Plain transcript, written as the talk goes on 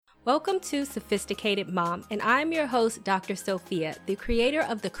Welcome to Sophisticated Mom, and I'm your host, Dr. Sophia, the creator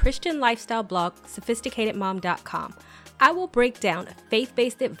of the Christian lifestyle blog, sophisticatedmom.com. I will break down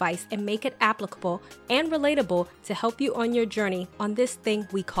faith-based advice and make it applicable and relatable to help you on your journey on this thing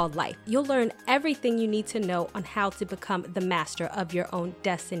we call life. You'll learn everything you need to know on how to become the master of your own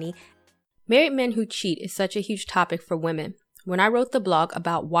destiny. Married men who cheat is such a huge topic for women. When I wrote the blog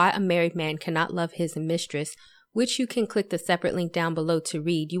about why a married man cannot love his mistress, which you can click the separate link down below to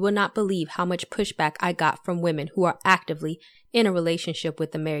read, you will not believe how much pushback I got from women who are actively in a relationship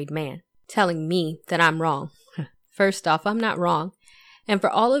with a married man, telling me that I'm wrong. First off, I'm not wrong. And for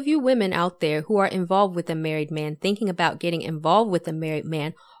all of you women out there who are involved with a married man, thinking about getting involved with a married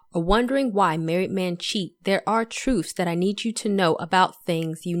man, or wondering why married men cheat, there are truths that I need you to know about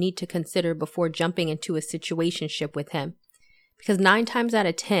things you need to consider before jumping into a situationship with him. Because 9 times out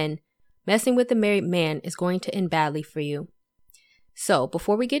of 10, messing with a married man is going to end badly for you. So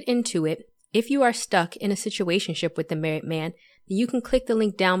before we get into it, if you are stuck in a situationship with a married man, then you can click the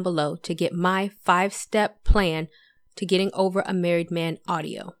link down below to get my 5-step plan to getting over a married man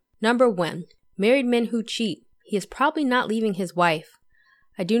audio. Number 1, married men who cheat. He is probably not leaving his wife.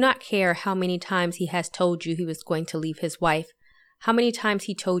 I do not care how many times he has told you he was going to leave his wife, how many times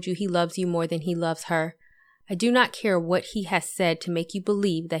he told you he loves you more than he loves her. I do not care what he has said to make you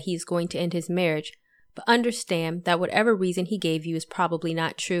believe that he is going to end his marriage, but understand that whatever reason he gave you is probably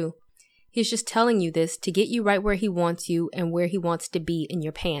not true. He is just telling you this to get you right where he wants you and where he wants to be in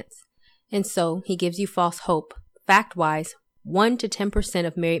your pants. And so he gives you false hope. Fact-wise, 1 to 10%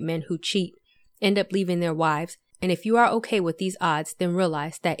 of married men who cheat end up leaving their wives. And if you are okay with these odds, then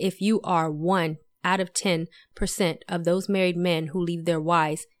realize that if you are 1 out of 10% of those married men who leave their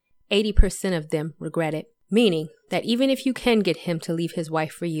wives, 80% of them regret it. Meaning that even if you can get him to leave his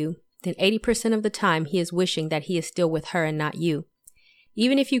wife for you, then 80% of the time he is wishing that he is still with her and not you.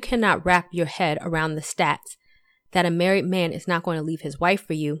 Even if you cannot wrap your head around the stats that a married man is not going to leave his wife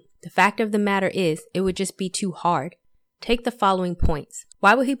for you, the fact of the matter is it would just be too hard. Take the following points.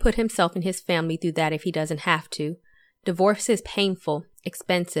 Why would he put himself and his family through that if he doesn't have to? Divorce is painful,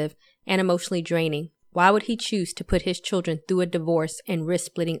 expensive, and emotionally draining. Why would he choose to put his children through a divorce and risk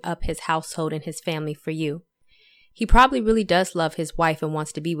splitting up his household and his family for you? He probably really does love his wife and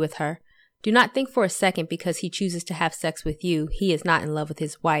wants to be with her. Do not think for a second because he chooses to have sex with you, he is not in love with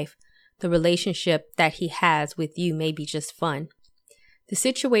his wife. The relationship that he has with you may be just fun. The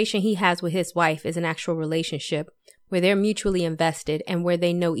situation he has with his wife is an actual relationship where they're mutually invested and where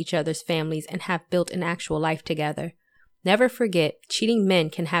they know each other's families and have built an actual life together. Never forget, cheating men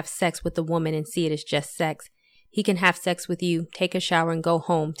can have sex with a woman and see it as just sex. He can have sex with you, take a shower, and go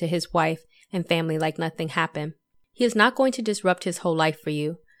home to his wife and family like nothing happened. He is not going to disrupt his whole life for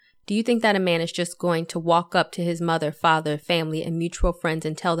you. Do you think that a man is just going to walk up to his mother, father, family, and mutual friends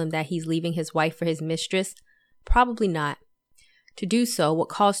and tell them that he's leaving his wife for his mistress? Probably not. To do so would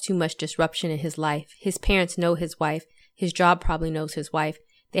cause too much disruption in his life. His parents know his wife. His job probably knows his wife.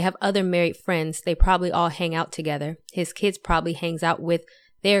 They have other married friends. They probably all hang out together. His kids probably hangs out with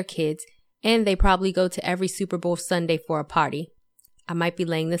their kids. And they probably go to every Super Bowl Sunday for a party. I might be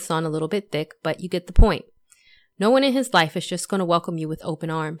laying this on a little bit thick, but you get the point. No one in his life is just going to welcome you with open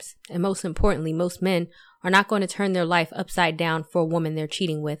arms. And most importantly, most men are not going to turn their life upside down for a woman they're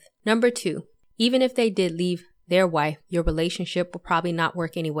cheating with. Number 2, even if they did leave their wife, your relationship will probably not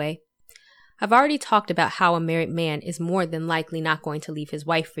work anyway. I've already talked about how a married man is more than likely not going to leave his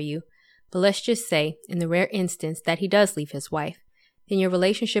wife for you. But let's just say, in the rare instance that he does leave his wife, then your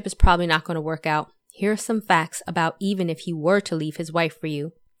relationship is probably not going to work out. Here are some facts about even if he were to leave his wife for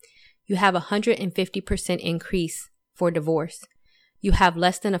you. You have a 150% increase for divorce. You have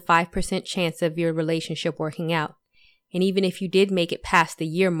less than a 5% chance of your relationship working out. And even if you did make it past the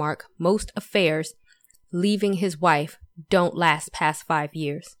year mark, most affairs leaving his wife don't last past 5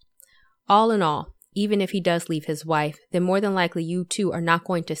 years. All in all, even if he does leave his wife, then more than likely you two are not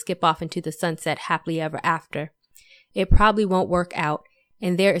going to skip off into the sunset happily ever after. It probably won't work out,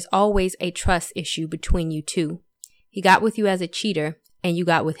 and there is always a trust issue between you two. He got with you as a cheater, and you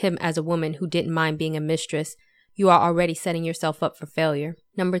got with him as a woman who didn't mind being a mistress. You are already setting yourself up for failure.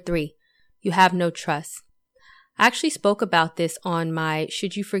 Number 3, you have no trust. I actually spoke about this on my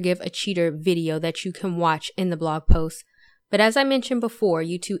Should You Forgive a Cheater video that you can watch in the blog post. But as I mentioned before,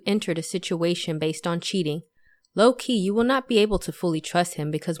 you two entered a situation based on cheating. Low-key, you will not be able to fully trust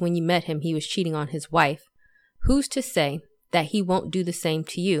him because when you met him, he was cheating on his wife. Who's to say that he won't do the same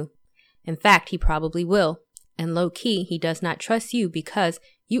to you? In fact, he probably will. And low-key, he does not trust you because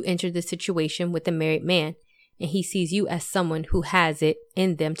you entered the situation with a married man, and he sees you as someone who has it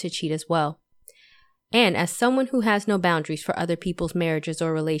in them to cheat as well. And as someone who has no boundaries for other people's marriages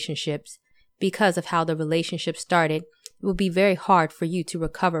or relationships, because of how the relationship started, it will be very hard for you to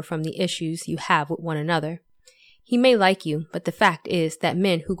recover from the issues you have with one another. He may like you, but the fact is that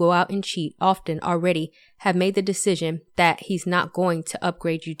men who go out and cheat often already have made the decision that he's not going to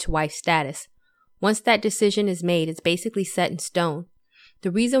upgrade you to wife status. Once that decision is made, it's basically set in stone.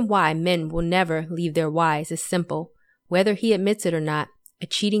 The reason why men will never leave their wives is simple. Whether he admits it or not, a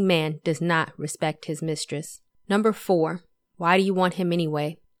cheating man does not respect his mistress. Number 4, why do you want him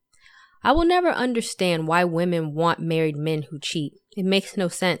anyway? I will never understand why women want married men who cheat. It makes no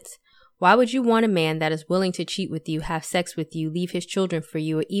sense. Why would you want a man that is willing to cheat with you, have sex with you, leave his children for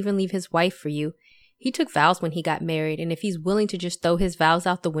you, or even leave his wife for you? He took vows when he got married, and if he's willing to just throw his vows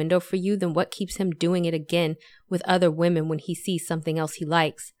out the window for you, then what keeps him doing it again with other women when he sees something else he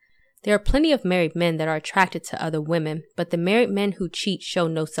likes? There are plenty of married men that are attracted to other women, but the married men who cheat show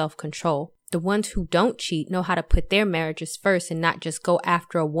no self-control. The ones who don't cheat know how to put their marriages first and not just go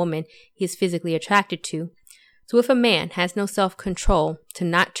after a woman he is physically attracted to. So if a man has no self-control to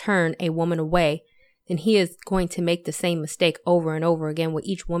not turn a woman away, then he is going to make the same mistake over and over again with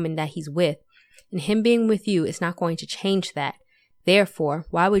each woman that he's with. And him being with you is not going to change that. Therefore,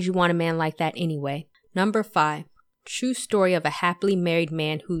 why would you want a man like that anyway? Number 5, true story of a happily married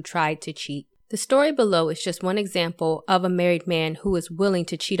man who tried to cheat. The story below is just one example of a married man who is willing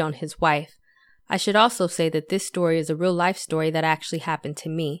to cheat on his wife. I should also say that this story is a real life story that actually happened to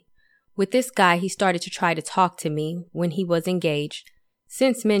me. With this guy, he started to try to talk to me when he was engaged.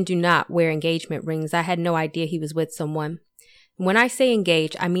 Since men do not wear engagement rings, I had no idea he was with someone. When I say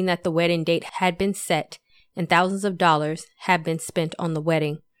engaged, I mean that the wedding date had been set and thousands of dollars had been spent on the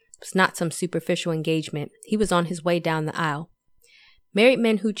wedding. It was not some superficial engagement. He was on his way down the aisle. Married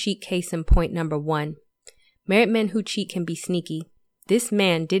men who cheat, case in point number 1. Married men who cheat can be sneaky. This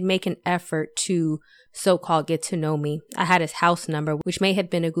man did make an effort to so-called get to know me. I had his house number, which may have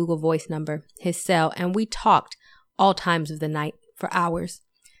been a Google Voice number, his cell, and we talked all times of the night for hours.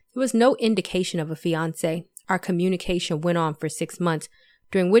 There was no indication of a fiance. Our communication went on for 6 months,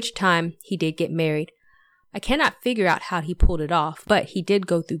 during which time he did get married. I cannot figure out how he pulled it off, but he did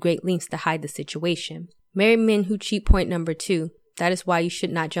go through great lengths to hide the situation. Married men who cheat, point number 2. That is why you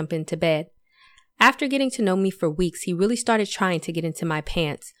should not jump into bed. After getting to know me for weeks, he really started trying to get into my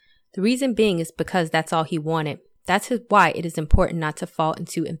pants. The reason being is because that's all he wanted. That's why it is important not to fall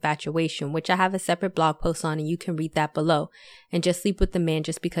into infatuation, which I have a separate blog post on and you can read that below, and just sleep with the man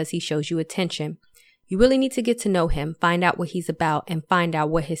just because he shows you attention. You really need to get to know him, find out what he's about, and find out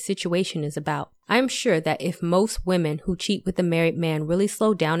what his situation is about. I am sure that if most women who cheat with a married man really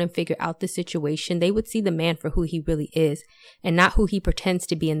slow down and figure out the situation, they would see the man for who he really is, and not who he pretends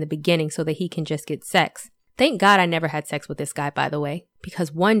to be in the beginning so that he can just get sex. Thank God I never had sex with this guy, by the way,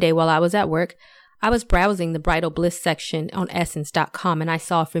 because one day while I was at work, I was browsing the bridal bliss section on Essence.com and I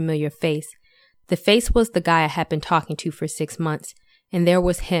saw a familiar face. The face was the guy I had been talking to for 6 months. And there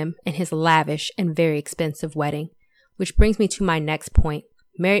was him and his lavish and very expensive wedding. Which brings me to my next point.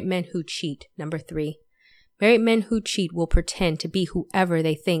 Married men who cheat, number 3. Married men who cheat will pretend to be whoever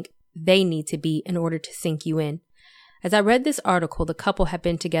they think they need to be in order to sink you in. As I read this article, the couple had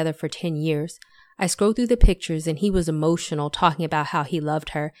been together for 10 years. I scrolled through the pictures and he was emotional, talking about how he loved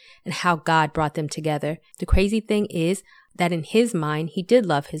her and how God brought them together. The crazy thing is that in his mind, he did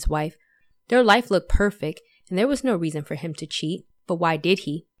love his wife. Their life looked perfect and there was no reason for him to cheat. But why did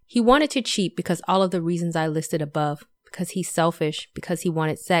he? He wanted to cheat because all of the reasons I listed above. Because he's selfish, because he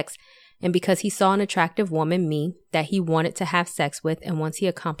wanted sex, and because he saw an attractive woman, me, that he wanted to have sex with, and once he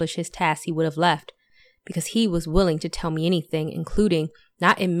accomplished his task, he would have left. Because he was willing to tell me anything, including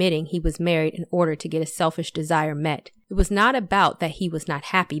not admitting he was married in order to get a selfish desire met. It was not about that he was not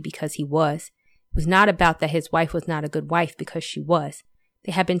happy because he was. It was not about that his wife was not a good wife because she was.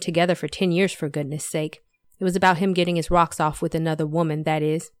 They had been together for 10 years, for goodness sake. It was about him getting his rocks off with another woman, that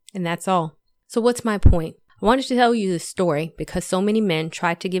is, and that's all. So what's my point? I wanted to tell you this story because so many men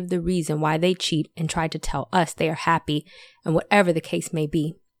try to give the reason why they cheat and try to tell us they are happy and whatever the case may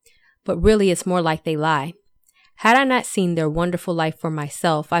be. But really it's more like they lie. Had I not seen their wonderful life for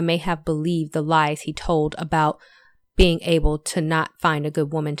myself, I may have believed the lies he told about being able to not find a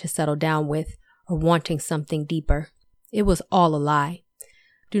good woman to settle down with or wanting something deeper. It was all a lie.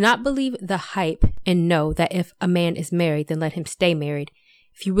 Do not believe the hype and know that if a man is married, then let him stay married.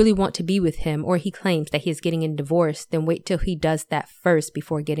 If you really want to be with him or he claims that he is getting a divorce, then wait till he does that first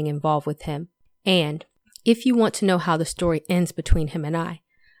before getting involved with him. And if you want to know how the story ends between him and I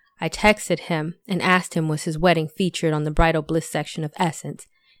texted him and asked him was his wedding featured on the bridal bliss section of Essence.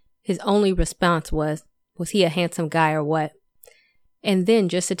 His only response was he a handsome guy or what? And then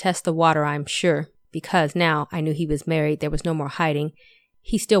just to test the water, I'm sure, because now I knew he was married. There was no more hiding.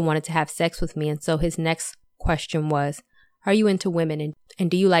 He still wanted to have sex with me. And so his next question was, are you into women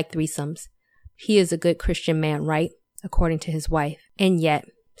and do you like threesomes? He is a good Christian man, right? According to his wife. And yet,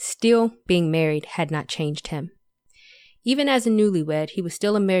 still being married had not changed him. Even as a newlywed, he was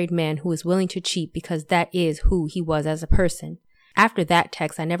still a married man who was willing to cheat because that is who he was as a person. After that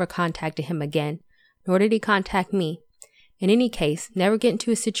text, I never contacted him again, nor did he contact me. In any case, never get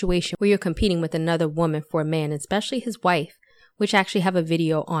into a situation where you're competing with another woman for a man, especially his wife, which I actually have a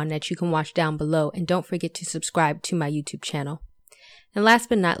video on that you can watch down below. And don't forget to subscribe to my YouTube channel. And last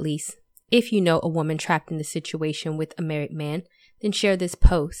but not least, if you know a woman trapped in the situation with a married man, then share this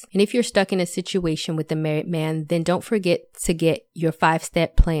post. And if you're stuck in a situation with a married man, then don't forget to get your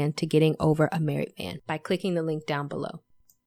 5-step plan to getting over a married man by clicking the link down below.